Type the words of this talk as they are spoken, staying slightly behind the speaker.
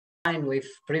with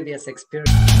previous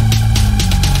experience.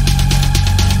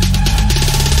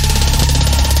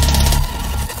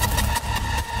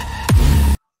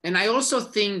 And I also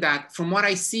think that from what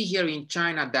I see here in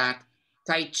China, that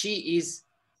Tai Chi is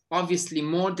obviously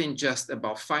more than just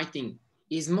about fighting.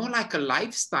 It's more like a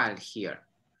lifestyle here.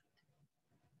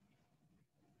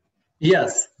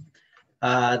 Yes.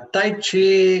 Tai Chi,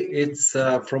 it's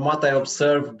from what I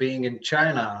observe being in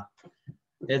China,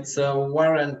 it's a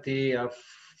warranty of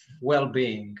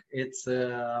well-being.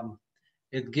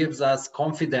 It gives us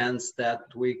confidence that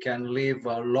we can live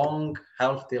a long,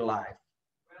 healthy life.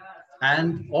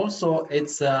 And also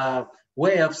it's a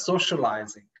way of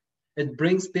socializing. It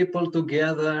brings people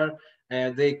together,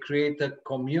 they create a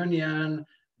communion,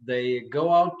 they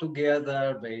go out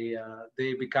together,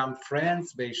 they become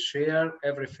friends, they share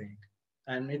everything.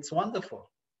 And it's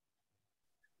wonderful.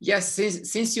 Yes,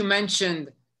 since you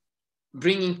mentioned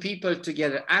bringing people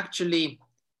together, actually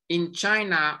in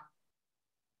China,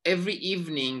 every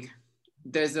evening,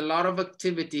 there's a lot of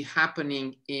activity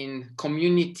happening in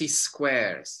community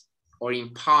squares or in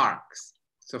parks.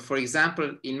 So for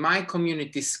example, in my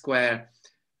community square,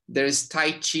 there's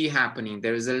Tai Chi happening.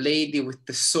 There is a lady with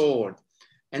the sword.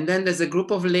 And then there's a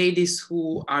group of ladies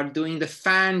who are doing the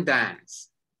fan dance.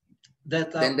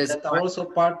 That are also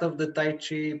part of the Tai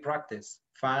Chi practice,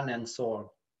 fan and sword.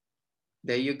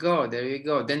 There you go, there you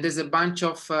go. Then there's a bunch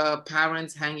of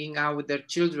parents hanging out with their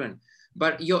children.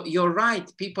 But you're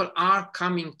right, people are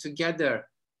coming together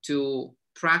to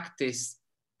practice,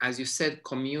 as you said,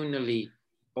 communally,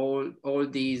 all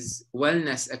these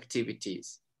wellness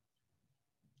activities.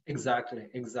 Exactly,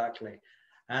 exactly.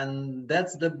 And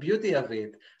that's the beauty of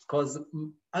it, because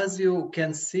as you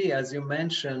can see, as you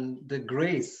mentioned, the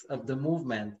grace of the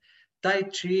movement, Tai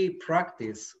Chi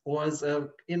practice was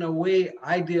in a way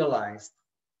idealized.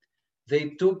 They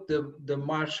took the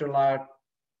martial art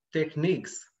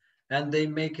techniques and they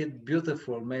make it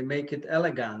beautiful, may make it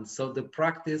elegant, so the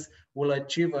practice will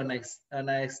achieve an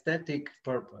aesthetic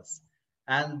purpose.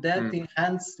 And that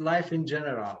enhances life in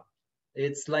general.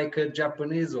 It's like a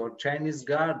Japanese or Chinese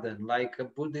garden, like a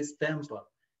Buddhist temple.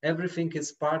 Everything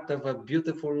is part of a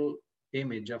beautiful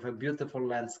image, of a beautiful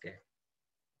landscape.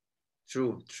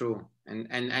 True, true. And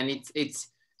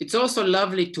it's also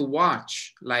lovely to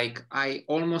watch. Like I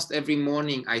almost every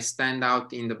morning I stand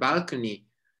out in the balcony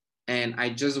and I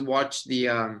just watch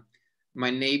the my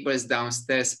neighbors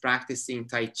downstairs practicing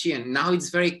Tai Chi. And now it's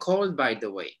very cold, by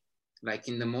the way. Like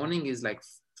in the morning is like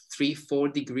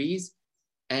 3-4 degrees.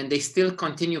 And they still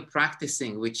continue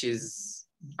practicing, which is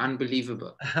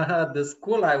unbelievable. The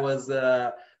school I was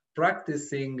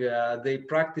practicing, they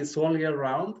practice all year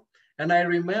round. And I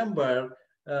remember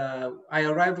I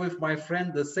arrived with my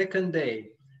friend the second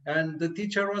day and the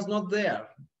teacher was not there.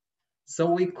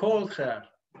 So we called her,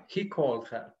 he called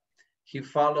her. He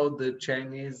followed the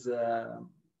Chinese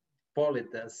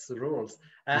politesse rules.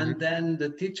 And then the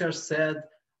teacher said,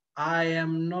 I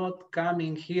am not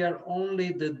coming here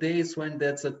only the days when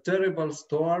there's a terrible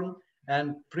storm,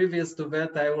 and previous to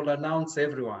that, I will announce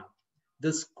everyone.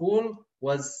 The school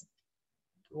was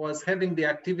having the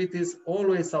activities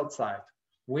always outside,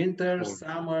 winter,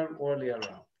 summer, all year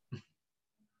round.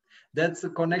 That's a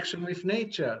connection with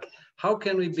nature. How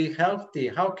can we be healthy?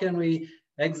 How can we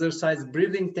exercise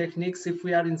breathing techniques if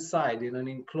we are inside in an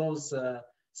enclosed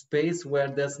space where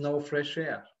there's no fresh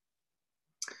air?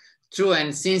 True,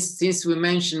 and since we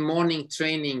mentioned morning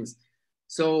trainings,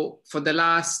 so for the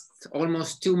last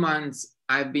almost 2 months,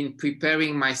 I've been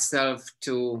preparing myself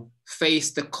to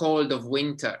face the cold of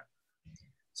winter.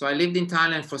 So I lived in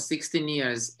Thailand for 16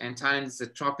 years, and Thailand is a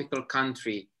tropical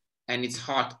country, and it's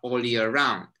hot all year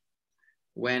round.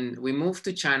 When we moved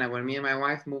to China, when me and my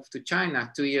wife moved to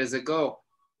China 2 years ago,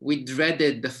 we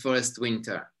dreaded the first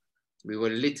winter. We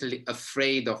were literally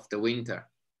afraid of the winter.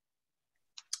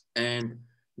 And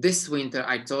this winter,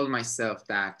 I told myself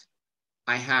that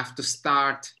I have to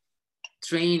start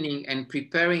training and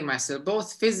preparing myself,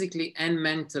 both physically and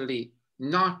mentally,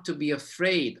 not to be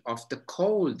afraid of the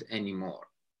cold anymore.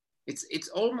 It's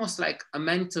almost like a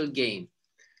mental game.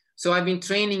 So I've been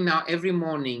training now every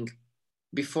morning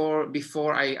before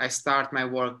I start my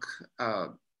work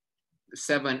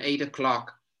 7, 8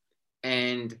 o'clock.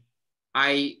 And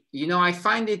I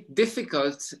find it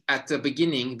difficult at the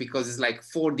beginning because it's like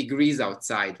 4 degrees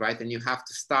outside, right? And you have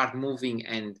to start moving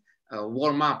and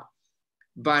warm up.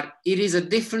 But it is a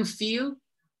different feel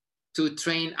to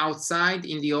train outside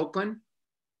in the open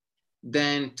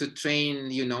than to train,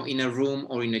 in a room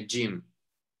or in a gym.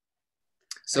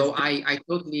 So I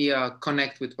totally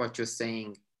connect with what you're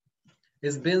saying.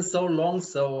 It's been so long,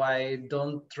 so I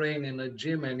don't train in a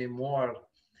gym anymore.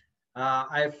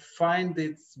 I find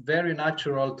it's very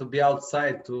natural to be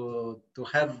outside, to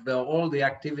have all the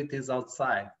activities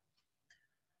outside.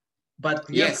 But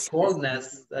yes, Yes.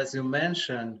 coldness, as you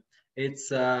mentioned,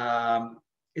 it's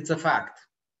a fact.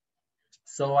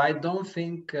 So I don't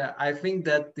think, I think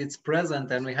that it's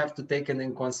present and we have to take it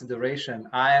in consideration.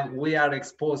 We are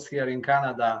exposed here in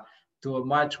Canada to a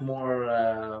much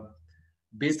more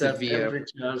bitter Severe.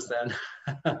 temperatures and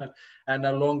and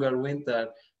a longer winter.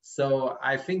 So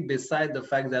I think beside the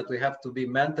fact that we have to be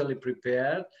mentally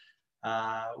prepared,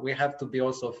 we have to be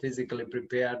also physically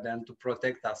prepared and to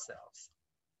protect ourselves.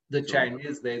 The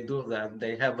Chinese, they do that.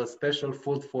 They have a special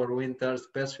food for winter,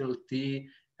 special tea,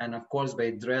 and of course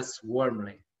they dress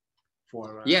warmly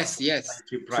for Yes, Tai yes,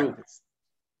 Chi true. practice.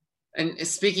 And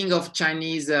speaking of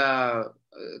Chinese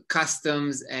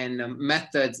customs and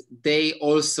methods, they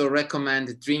also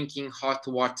recommend drinking hot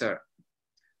water.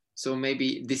 So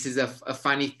maybe this is a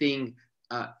funny thing.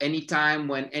 Anytime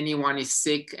when anyone is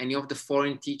sick, any of the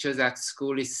foreign teachers at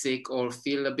school is sick or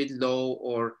feel a bit low,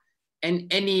 or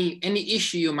any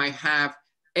issue you might have,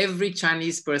 every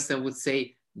Chinese person would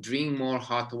say, drink more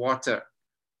hot water.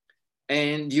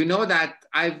 And you know that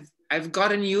I've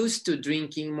gotten used to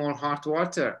drinking more hot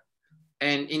water.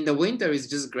 And in the winter, it's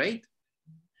just great.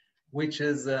 Which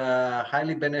is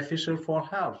highly beneficial for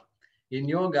health. In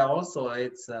yoga also,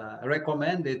 it's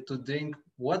recommended to drink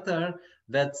water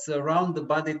that's around the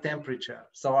body temperature.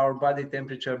 So our body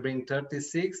temperature being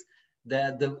 36,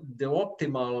 the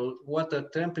optimal water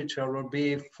temperature will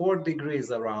be 4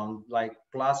 degrees around, like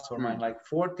plus or minus, like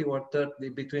 40 or 30,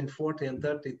 between 40 and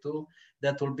 32.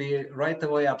 That will be right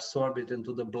away absorbed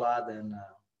into the blood, and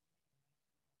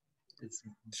it's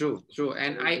true.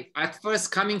 And I, at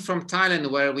first, coming from Thailand,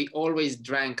 where we always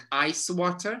drank ice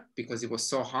water because it was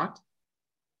so hot,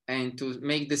 and to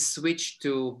make the switch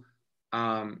to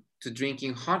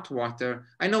drinking hot water,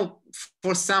 I know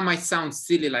for some I sound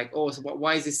silly, like, oh, so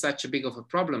why is this such a big of a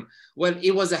problem? Well,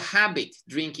 it was a habit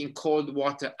drinking cold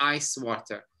water, ice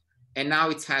water, and now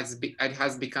it has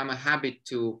become a habit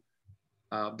to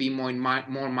be more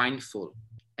mindful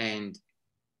and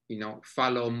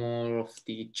follow more of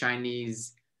the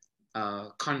Chinese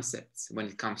concepts when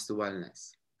it comes to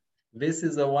wellness. This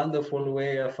is a wonderful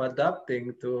way of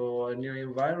adapting to a new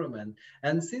environment.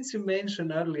 And since you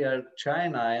mentioned earlier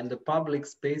China and the public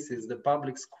spaces, the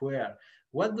public square,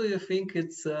 what do you think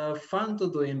it's fun to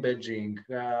do in Beijing?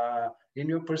 In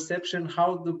your perception,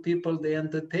 how do people they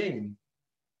entertain?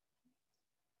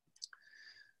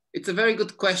 It's a very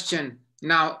good question.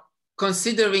 Now,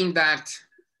 considering that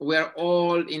we're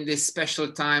all in this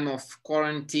special time of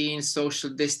quarantine, social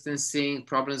distancing,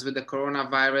 problems with the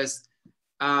coronavirus,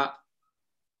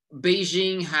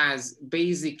 Beijing has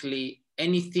basically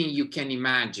anything you can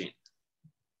imagine.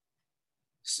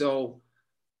 So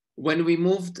when we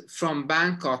moved from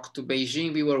Bangkok to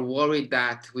Beijing, we were worried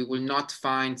that we will not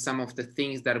find some of the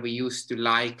things that we used to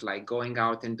like going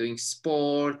out and doing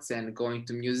sports and going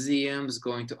to museums,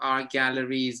 going to art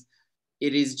galleries.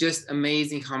 It is just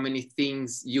amazing how many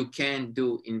things you can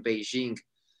do in Beijing.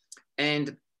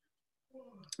 And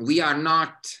we're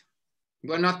not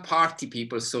party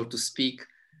people, so to speak.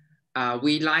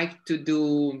 We like to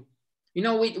do,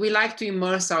 we like to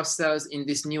immerse ourselves in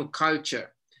this new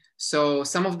culture. So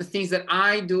some of the things that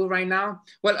I do right now,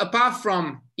 well, apart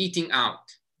from eating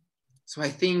out. So I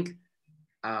think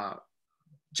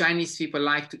Chinese people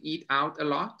like to eat out a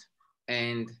lot.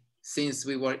 And since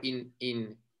we were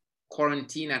in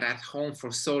quarantine and at home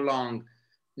for so long,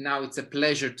 now it's a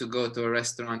pleasure to go to a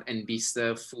restaurant and be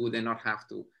served food and not have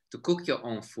to cook your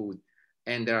own food.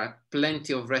 And there are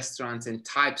plenty of restaurants and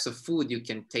types of food you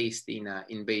can taste in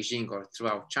Beijing or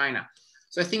throughout China.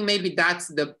 So I think maybe that's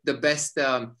the best,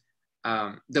 the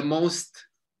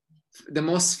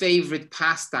most favorite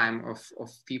pastime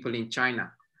of people in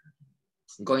China,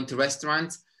 going to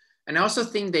restaurants. And I also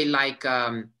think they like,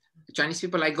 Chinese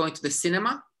people like going to the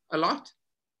cinema a lot,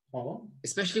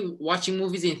 especially watching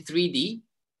movies in 3D.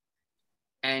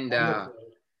 And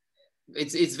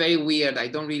it's very weird. I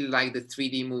don't really like the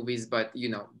 3D movies, but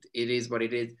it is what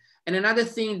it is. And another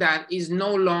thing that is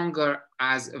no longer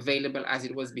as available as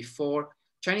it was before,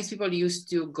 Chinese people used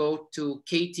to go to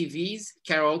KTVs,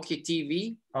 karaoke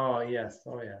TV. Oh yes.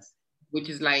 Which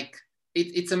is like,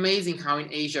 it's amazing how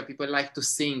in Asia people like to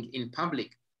sing in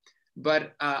public.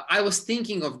 But I was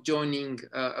thinking of joining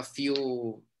a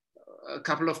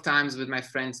couple of times with my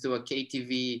friends to a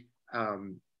KTV,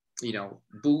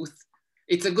 booth.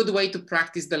 It's a good way to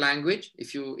practice the language.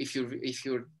 If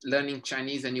you're learning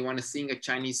Chinese and you want to sing a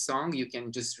Chinese song, you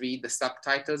can just read the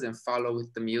subtitles and follow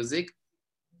with the music.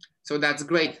 So that's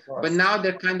great. But now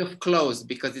they're kind of closed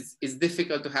because it's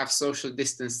difficult to have social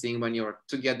distancing when you're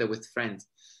together with friends.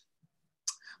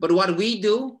 But what we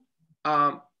do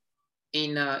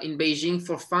in Beijing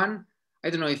for fun, I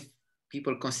don't know if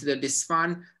people consider this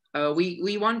fun.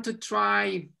 We want to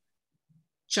try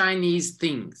Chinese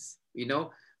things, you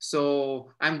know.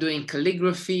 So I'm doing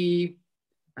calligraphy.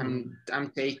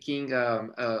 I'm taking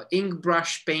ink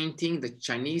brush painting, the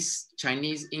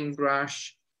Chinese ink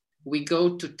brush. We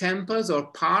go to temples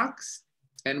or parks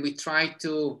and we try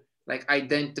to like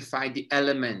identify the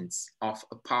elements of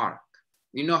a park.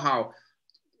 You know how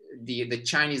the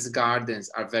Chinese gardens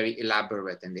are very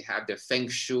elaborate and they have their feng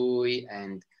shui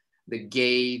and the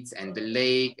gates and the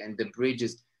lake and the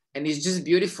bridges. And it's just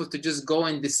beautiful to just go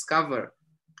and discover.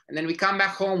 And then we come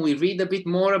back home, we read a bit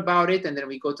more about it, and then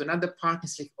we go to another park and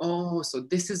it's like, oh, so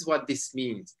this is what this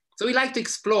means. So we like to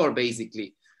explore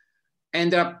basically.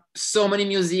 And there are so many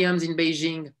museums in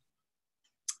Beijing.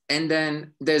 And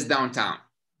then there's downtown.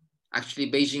 Actually,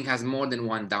 Beijing has more than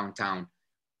one downtown.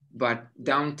 But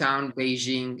downtown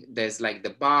Beijing, there's like the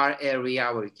bar area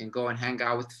where you can go and hang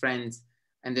out with friends.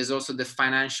 And there's also the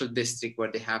financial district where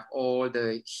they have all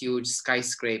the huge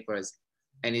skyscrapers.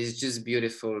 And it's just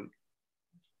beautiful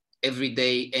every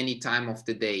day, any time of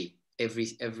the day,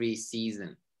 every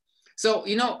season. So,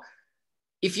 you know,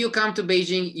 if you come to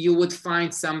Beijing, you would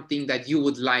find something that you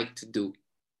would like to do,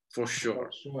 for sure.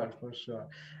 For sure.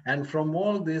 And from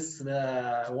all this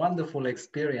wonderful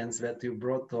experience that you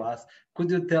brought to us, could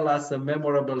you tell us a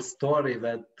memorable story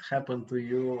that happened to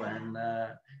you and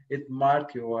it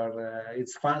marked you, or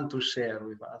it's fun to share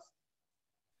with us?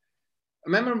 A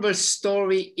memorable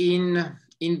story in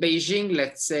Beijing,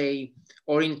 let's say,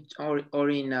 or in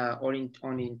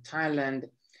Thailand.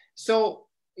 So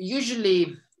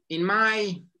usually in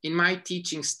my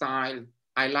teaching style,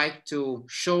 I like to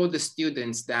show the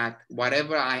students that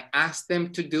whatever I ask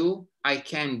them to do, I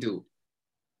can do.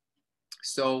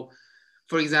 So,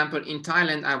 for example, in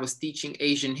Thailand, I was teaching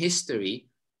Asian history,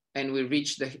 and we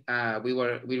reached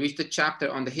the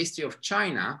chapter on the history of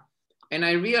China, and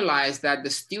I realized that the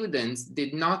students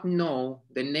did not know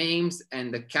the names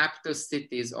and the capital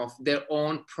cities of their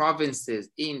own provinces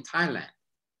in Thailand.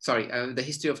 Sorry, the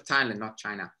history of Thailand, not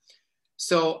China.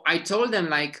 So I told them,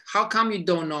 like, how come you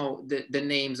don't know the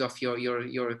names of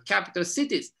your capital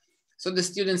cities? So the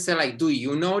students said, like, do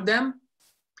you know them?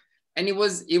 And it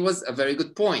was a very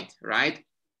good point, right?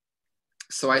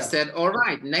 So I said, all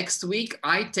right, next week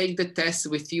I take the test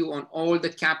with you on all the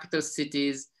capital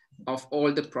cities of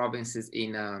all the provinces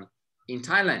in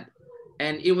Thailand.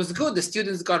 And it was good. The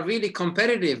students got really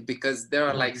competitive because there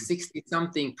are like 60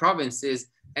 something provinces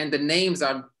and the names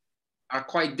are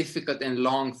quite difficult and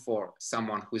long for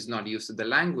someone who's not used to the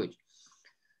language.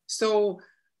 So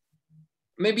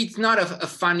maybe it's not a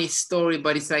funny story,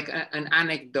 but it's like an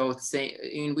anecdote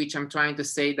in which I'm trying to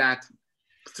say that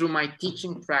through my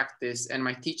teaching practice and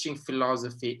my teaching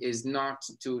philosophy is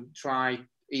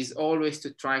always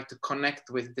to try to connect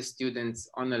with the students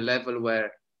on a level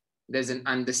where there's an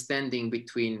understanding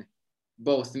between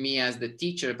both me as the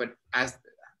teacher, but as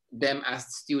them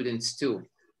as students too.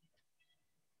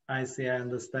 I see, I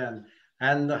understand.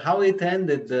 And how it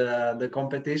ended, the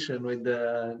competition with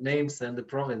the names and the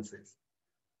provinces?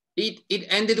 It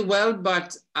ended well,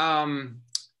 but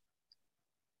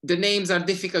the names are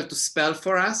difficult to spell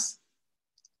for us.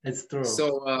 It's true.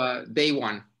 So they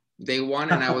won. They won,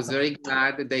 and I was very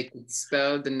glad that they could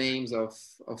spell the names of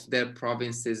their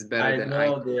provinces better than I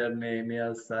know their name,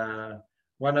 yes.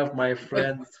 One of my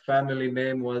friends' family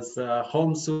name was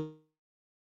Hom Sung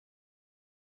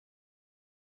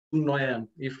Noyan,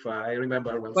 if I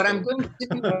remember well. But I'm doing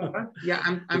similar,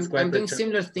 I'm doing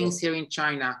similar things here in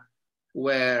China,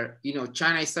 where, you know,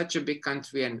 China is such a big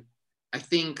country, and I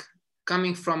think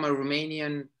coming from a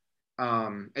Romanian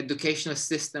educational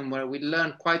system where we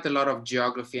learn quite a lot of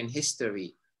geography and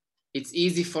history, it's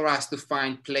easy for us to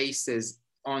find places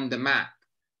on the map.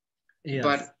 Yes.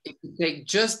 But if you take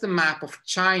just the map of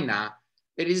China,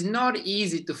 it is not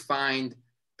easy to find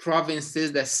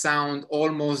provinces that sound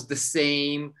almost the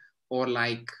same, or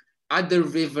like other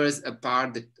rivers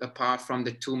apart from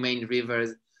the two main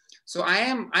rivers. So I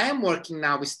am working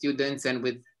now with students and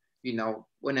with, you know,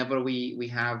 whenever we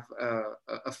have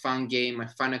a fun game, a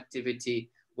fun activity,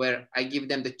 where I give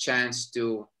them the chance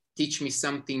to teach me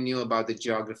something new about the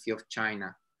geography of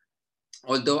China.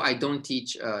 Although I don't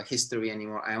teach history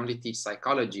anymore, I only teach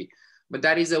psychology. But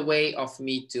that is a way of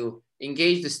me to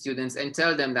engage the students and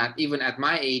tell them that even at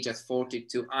my age, at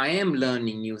 42, I am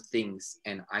learning new things,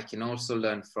 and I can also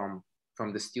learn from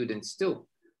the students too.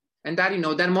 And that, you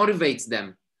know, that motivates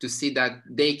them to see that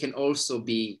they can also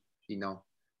be, you know,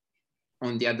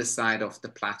 on the other side of the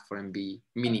platform and be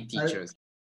mini teachers?